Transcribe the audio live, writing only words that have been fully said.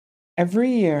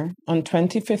Every year, on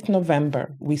 25th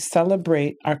November, we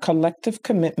celebrate our collective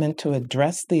commitment to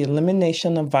address the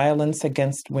elimination of violence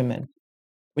against women,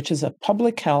 which is a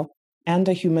public health and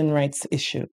a human rights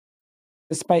issue.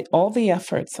 Despite all the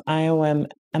efforts IOM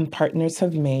and partners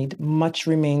have made, much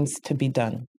remains to be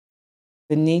done.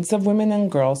 The needs of women and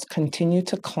girls continue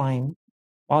to climb,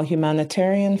 while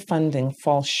humanitarian funding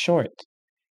falls short,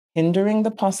 hindering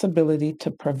the possibility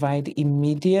to provide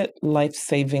immediate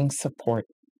life-saving support.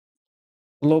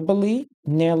 Globally,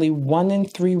 nearly 1 in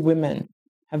 3 women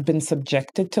have been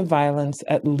subjected to violence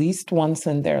at least once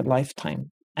in their lifetime,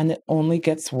 and it only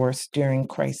gets worse during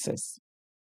crisis.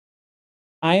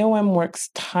 IOM works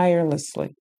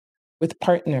tirelessly with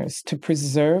partners to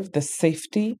preserve the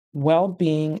safety,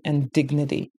 well-being, and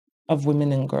dignity of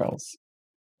women and girls.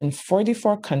 In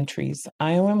 44 countries,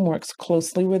 IOM works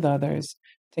closely with others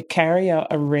to carry out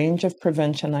a range of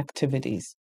prevention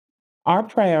activities. Our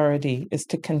priority is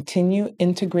to continue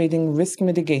integrating risk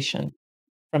mitigation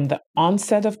from the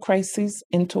onset of crises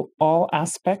into all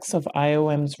aspects of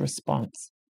IOM's response.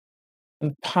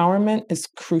 Empowerment is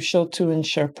crucial to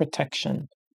ensure protection.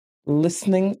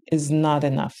 Listening is not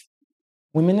enough.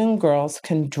 Women and girls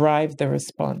can drive the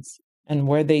response, and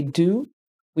where they do,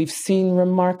 we've seen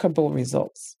remarkable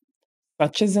results,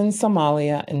 such as in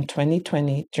Somalia in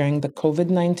 2020 during the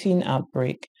COVID-19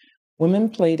 outbreak. Women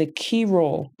played a key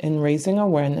role in raising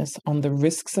awareness on the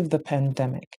risks of the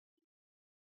pandemic.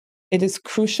 It is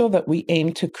crucial that we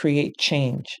aim to create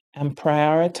change and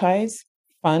prioritize,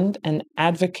 fund, and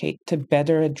advocate to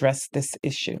better address this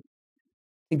issue.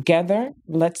 Together,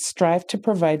 let's strive to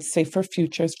provide safer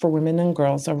futures for women and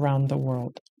girls around the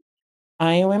world.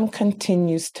 IOM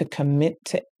continues to commit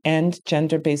to end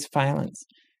gender-based violence,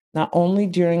 not only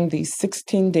during these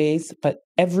 16 days, but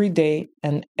every day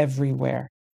and everywhere.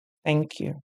 Thank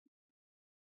you.